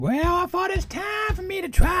Well, I thought it's time for me to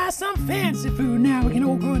try some fancy food. Now we can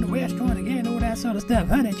all go in the restaurant again, all that sort of stuff,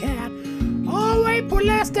 honey child. Oh, April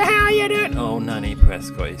Lester, how you doing? Oh, Nanny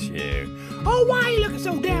Prescott, it's you. Oh, why are you looking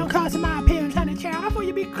so downcast in my appearance, honey child? I thought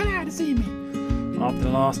you'd be glad to see me. After the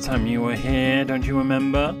last time you were here, don't you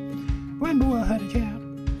remember? Remember what, honey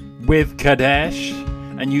child? With Kadesh.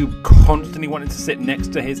 And you constantly wanted to sit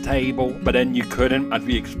next to his table, but then you couldn't, as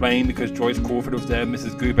we explained, because Joyce Crawford was there,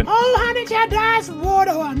 Mrs. Goobin. Oh, honey child, there's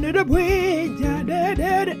water under the bridge.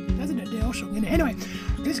 That's an Adele song, isn't it? Anyway,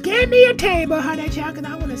 just give me a table, honey child,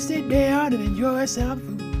 because I want to sit down and enjoy some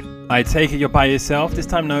food. I take it you're by yourself. This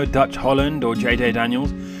time no Dutch Holland or J.J.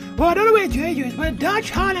 Daniels. Well, I don't know where JJ is, but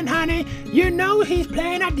Dutch Holland, honey, you know he's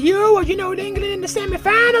playing at the Euros. You know England in the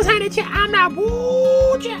semi-finals, honey child. I'm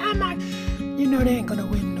not. You know they ain't gonna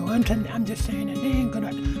win, no. I'm just saying that they ain't gonna.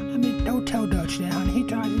 I mean, don't tell Dutch that, honey. He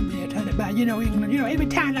tries his best, honey, but you know England. You know every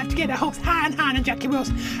time I get the hopes high and high on Jackie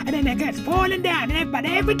Wilson, and then they get falling down. But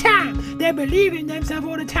every time they believe in themselves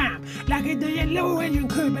all the time, like the low engine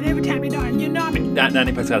could. But every time they don't, you know what I mean? That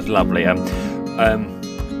Nanny Prescott's lovely. How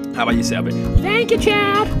about you sit up? Thank you,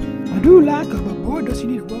 Chad. I do like her, but boy, does she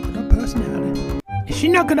need to work on her personality. Is she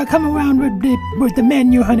not gonna come around with the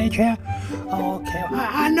menu, honey, Chad? Okay,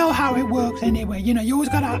 I know how it works anyway. You know, you always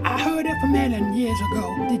gotta, I heard it from Ellen years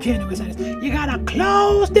ago, the January says, you gotta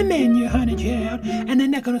close the menu, honey child, and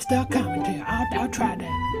then they're gonna start coming to you. I'll try that.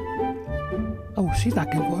 Oh, she's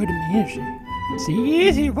like avoiding me, is she? She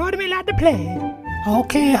is avoiding me like the plague.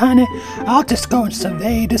 Okay, honey, I'll just go and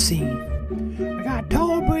survey the scene. We got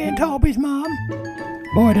Toby and Toby's mom.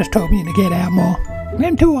 Boy, does Toby need to get out more.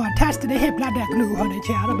 Them two are attached to the hip like that glue, honey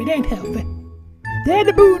child, but it ain't healthy. They're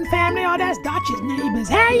the Boone family, or that's Dutch's neighbors.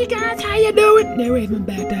 Hey, you guys, how you doing? They're waving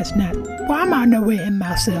back, that's not. Well, I'm on the way in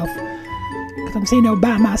myself. Because I'm sitting there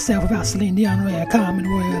by myself without Celine Dion or Carmen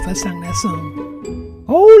Roy if I sang that song.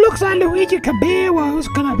 Oh, looks like Luigi Cabello is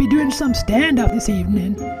going to be doing some stand-up this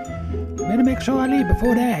evening. Better make sure I leave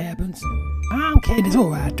before that happens. I'm kidding, it's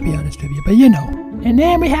alright to be honest with you, but you know. And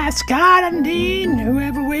then we have Scott and Dean,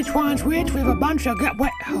 whoever which one's which, with a bunch of...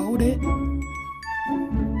 Wait, hold it.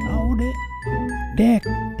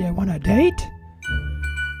 They want a date?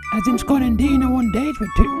 As in Scott and Dean are on dates with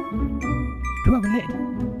two other ladies.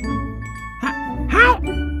 How?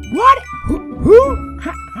 What? Who?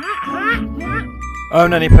 Oh,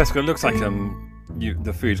 Nanny Prescott, looks like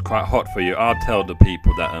the food's quite hot for you. I'll tell the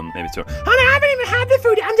people that maybe so. Honey, I haven't even had the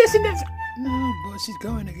food. I'm just in this. No, boy, she's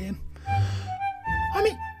going again. I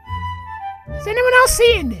mean, is anyone else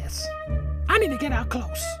seeing this? I need to get out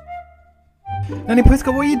close. Nanny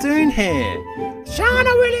Prescott, what are you doing here? Sean, I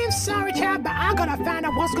really am sorry, child, but I gotta find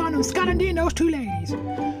out what's going on with Scott and Dean, those two ladies.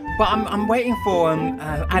 But I'm waiting for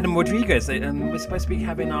Adam Rodriguez. We're supposed to be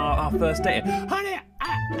having our first date. Honey,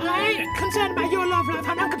 I ain't concerned about your love life,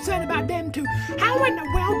 honey. I'm concerned about them too. How in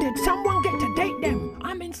the world did someone get to date them?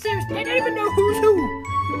 I mean, seriously, they don't even know who's who.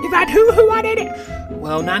 If I'd who I did it.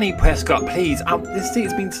 Well, Nanny Prescott, please. This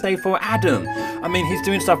seat's been saved for Adam. I mean, he's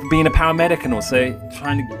doing stuff for being a paramedic and also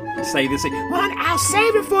trying to save the seat. Well, honey, I'll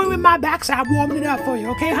save it for you with my backside, warming it up for you,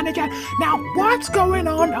 okay, honey? Now, what's going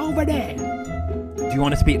on over there? Do you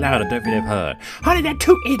want to speak louder? Don't think they've heard. Honey, they're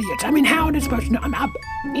two idiots. I mean, how are they supposed to know?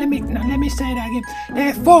 Let me say that again.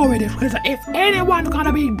 They're four idiots, because if anyone's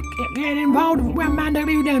gonna be getting involved with one man, they'll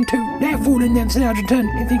be them two. They're fooling themselves and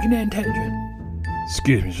thinking they're intelligent.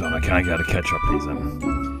 Excuse me, John. Can I get a ketchup, please?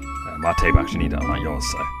 My tape actually need it, unlike yours,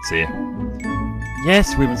 so see you.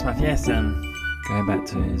 Yes, William Smith, yes, going back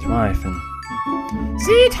to his wife and...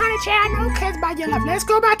 See, honey, child, no cares about your love. Let's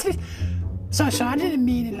go back to... Sorry, I didn't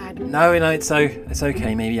mean it like that. No, it's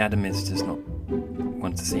okay. Maybe Adam is just not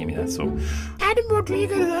wants to see me, that's all. Adam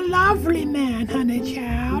Rodriguez is a lovely man, honey,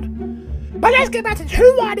 child. But let's get back to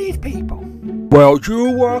who are these people? Well,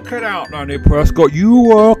 you work it out, Nanny Prescott. You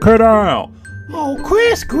work it out. Oh,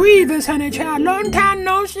 Chris Grievous, honey, child. Long time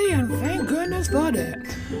no see, and thank goodness for that.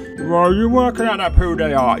 Well, you working out who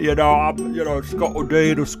they are, you know, Scott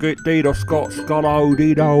O'Dean or Scott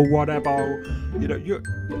O'Dean or whatever. You know,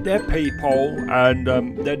 they're people, and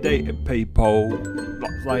they're dating people.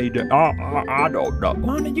 Like they do. I don't know.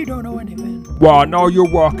 Honey, you don't know anything. Well, no, you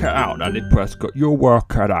work it out, Nanny Prescott. You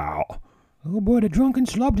work it out. Oh boy, the drunken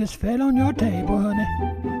slob just fell on your table, honey.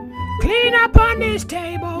 Clean up on this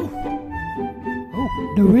table.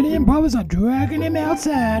 Oh, the William brothers are dragging him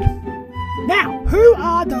outside. Now, who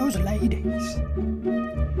are those ladies?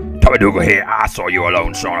 Tommy Dougal here. I saw you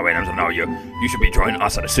alone, Shauna Williams. I know you should be joining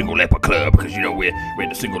us at the Single Leper Club because, you know, we're in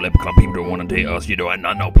the Single Leper Club. People don't want to date us, you know, and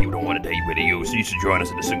I know people don't want to date with you, so you should join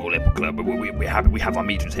us at the Single Leper Club. But we have our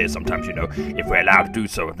meetings here sometimes, you know, if we're allowed to do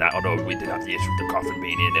so with that, although we did have the issue with the coffin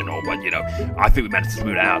being in and all, but, you know, I think we managed to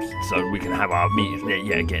smooth it out so we can have our meetings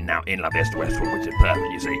again now in La Vista Westwood, which is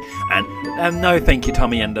perfect, you see. And no, thank you,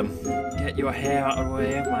 Tommy, and get your hair out of the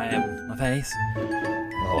way of my face.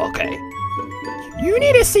 Oh, okay. You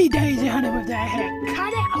need to see Daisy, honey, with that hair.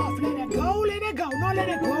 Cut it off, let it go, let it go. No, let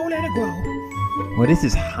it grow, let it grow. Well, this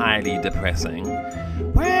is highly depressing.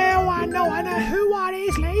 Well, I know. Who are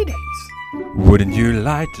these ladies? Wouldn't you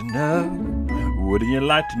like to know? Wouldn't you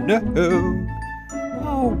like to know?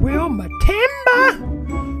 Oh, Wilma Timber!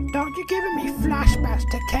 Don't you giving me flashbacks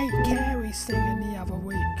to Kate Carey singing the other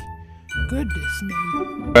week. Goodness me.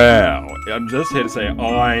 Well, I'm just here to say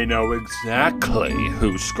I know exactly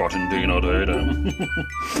who Scott and Dean are dating.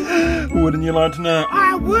 Wouldn't you like to know?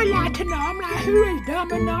 I would like to know. I'm like, who is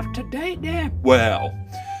dumb enough to date them? Well,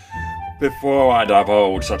 before I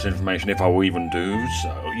divulge such information, if I will even do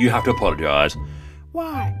so, you have to apologize.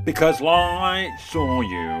 Why? Because I saw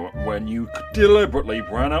you when you deliberately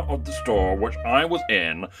ran out of the store which I was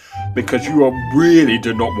in because you really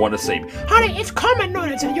did not want to see me. Honey, it's common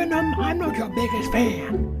knowledge that I'm not your biggest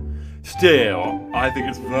fan. Still, I think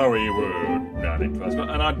it's very rude, Nanny Prescott,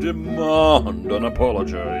 and I demand an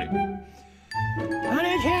apology. Honey,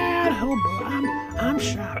 child, oh boy, I'm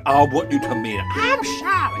sorry. I want you to mean it. I'm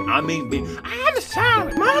sorry. I mean me. I'm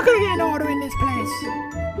sorry. Mark gonna get an order in this place.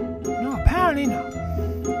 No, apparently not.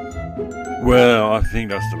 Well, I think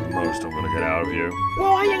that's the most I'm going to get out of you.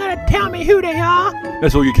 Well, are you going to tell me who they are?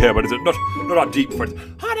 That's all you care about, is it? Not our deep friends.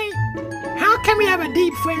 Honey, how can we have a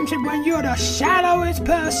deep friendship when you're the shallowest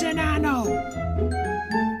person I know?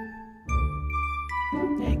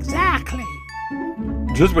 Exactly.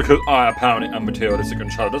 Just because I apparently am materialistic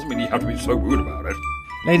and shallow doesn't mean you have to be so rude about it.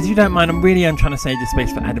 Ladies, if you don't mind, I'm trying to save the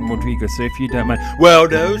space for Adam Rodriguez, so if you don't mind... Well,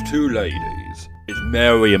 those two ladies is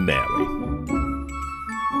Mary and Mary.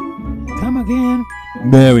 Come again?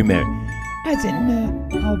 Mary. As in,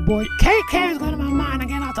 oh boy, Kate Carey's going to my mind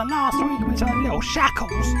again after last week with her little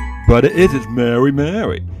shackles. But it's Mary.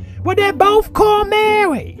 Well, they're both called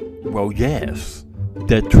Mary. Well, yes.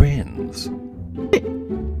 They're twins.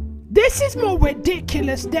 This is more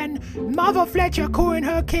ridiculous than Mother Fletcher calling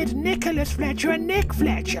her kids Nicholas Fletcher and Nick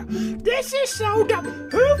Fletcher. This is so dumb.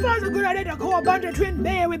 Who finds a good idea to call a bunch of twins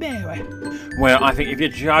Mary? Well, I think if you're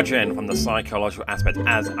judging from the psychological aspect,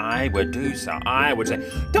 as I would do so, I would say...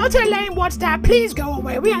 Dr. Elaine, what's that? Please go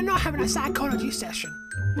away. We are not having a psychology session.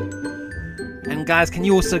 And guys, can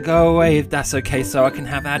you also go away if that's okay, so I can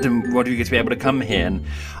have Adam Rodriguez be able to come here and...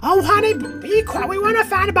 Oh, honey, be quiet. We want to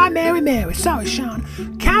find about Mary. Sorry, Sean.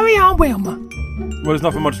 Carry on, Wilma. Well, there's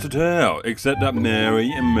nothing much to tell, except that Mary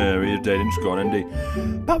and Mary are dating Scott and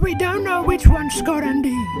Dean. But we don't know which one's Scott and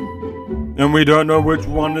Dean. And we don't know which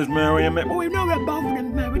one is Mary and Mary. Well, we know that both of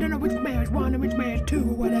them married. We don't know which Mary's one and which Mary's two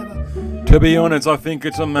or whatever. To be honest, I think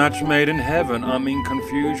it's a match made in heaven. I mean,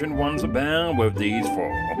 confusion runs abound with these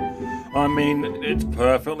four. I mean, it's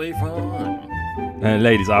perfectly fine.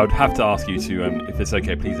 ladies, I would have to ask you to, if it's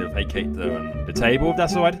okay, please vacate the table, if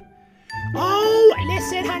that's all right. Oh,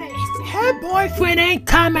 listen, honey, her boyfriend ain't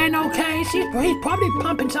coming, okay? He's probably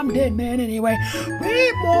pumping some dead man anyway.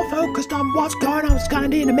 We're more focused on what's going on with Scott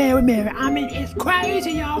and Dean and Mary. I mean, it's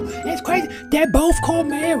crazy, y'all. It's crazy. They're both called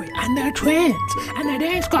Mary, and they're twins. And they're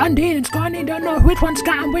dating Scott and Dean don't know which one's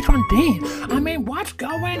Scott and which one's Dean. I mean, what's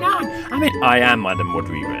going on? I am Adam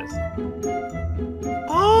Rodriguez.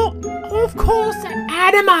 Oh, of course,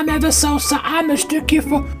 Adam, I'm ever so sorry. I mistook you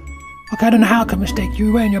for... Okay, I don't know how I can mistake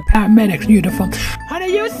you wearing your paramedic's uniform.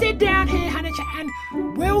 Honey, you sit down here, honey,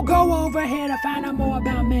 and we'll go over here to find out more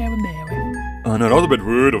about Mary. Oh, no, that was a bit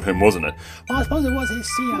rude of him, wasn't it? Well, I suppose it was his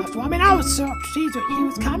sea after all. I mean, I was shocked he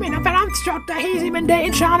was coming. In fact, I'm shocked that he's even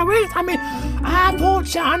dating Shauna Williams. I mean, I thought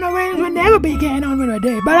Shauna Williams would never be getting on with her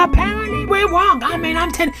day, but apparently we're wrong. I mean,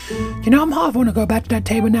 I'm telling you know, I'm half want to go back to that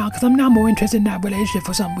table now because I'm now more interested in that relationship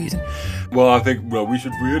for some reason. Well, I think, we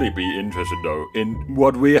should really be interested, though, in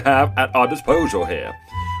what we have at our disposal here.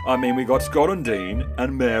 I mean, we got Scott and Dean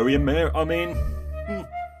and Mary. I mean...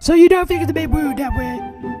 So you don't think it's a bit rude that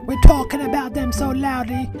we're talking about them so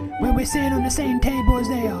loudly when we're sitting on the same table as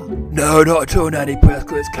they are? No, not at all, Nanny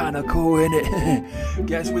Prescott. It's kind of cool, isn't it?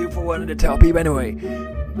 Guess we wanted to tell people anyway.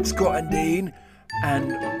 Scott and Dean and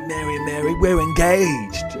Mary, we're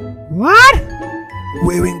engaged. What?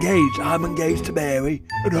 We're engaged. I'm engaged to Mary,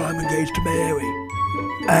 and I'm engaged to Mary.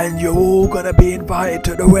 And you're all gonna be invited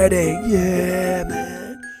to the wedding. Yeah,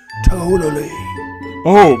 man. Totally.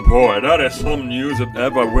 Oh boy, that is some news if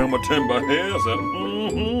ever Wilma Timber hears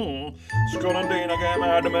it. Scott and Dean are getting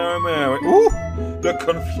married to Mary Mary. Ooh, the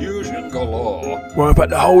confusion galore. Well, but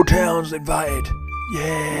the whole town's invited.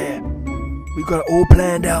 Yeah. We got it all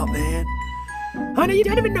planned out, man. Honey, you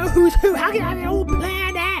don't even know who's who. How can you have it all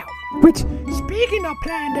planned out? Which, speaking of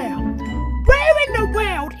planned out, where in the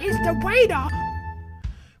world is the waiter?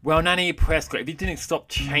 Well, Nanny Prescott, if you didn't stop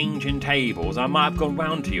changing tables, I might have gone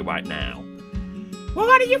round to you right now. Well,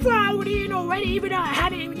 honey, you've already in already, even though I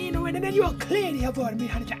hadn't even in already, and then you are clearly avoiding me,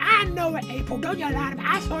 honey. I know it, April. Don't you lie to me.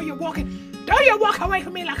 I saw you walking. Don't you walk away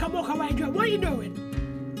from me like I'm walking away from you. What are you doing?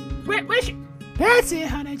 Where's you? That's it,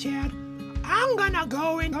 honey, Chad. I'm gonna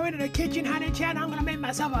go into the kitchen, honey, Chad. I'm gonna make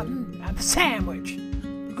myself a sandwich.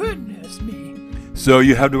 Goodness me. So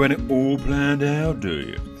you have the wedding all planned out, do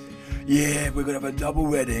you? Yeah, we're gonna have a double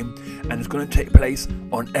wedding, and it's gonna take place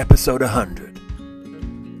on episode 100.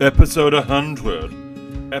 Episode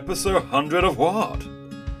 100? Episode 100 of what?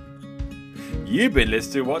 You've been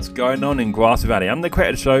listening to What's Going On in Grass Valley. I'm the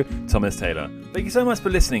creator of the show, Thomas Taylor. Thank you so much for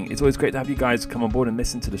listening. It's always great to have you guys come on board and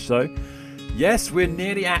listen to the show. Yes, we're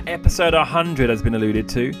nearly at episode 100, as been alluded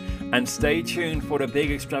to. And stay tuned for the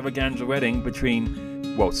big extravaganza wedding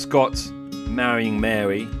between, well, Scott marrying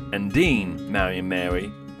Mary and Dean marrying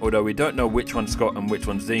Mary. Although we don't know which one's Scott and which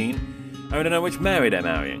one's Dean. And we don't know which Mary they're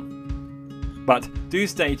marrying. But do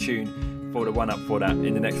stay tuned for the one-up for that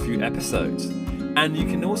in the next few episodes. And you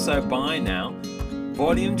can also buy now,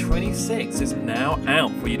 Volume 26 is now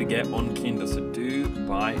out for you to get on Kindle. So do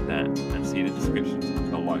buy that and see the descriptions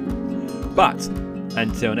below. But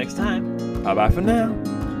until next time, bye-bye for now.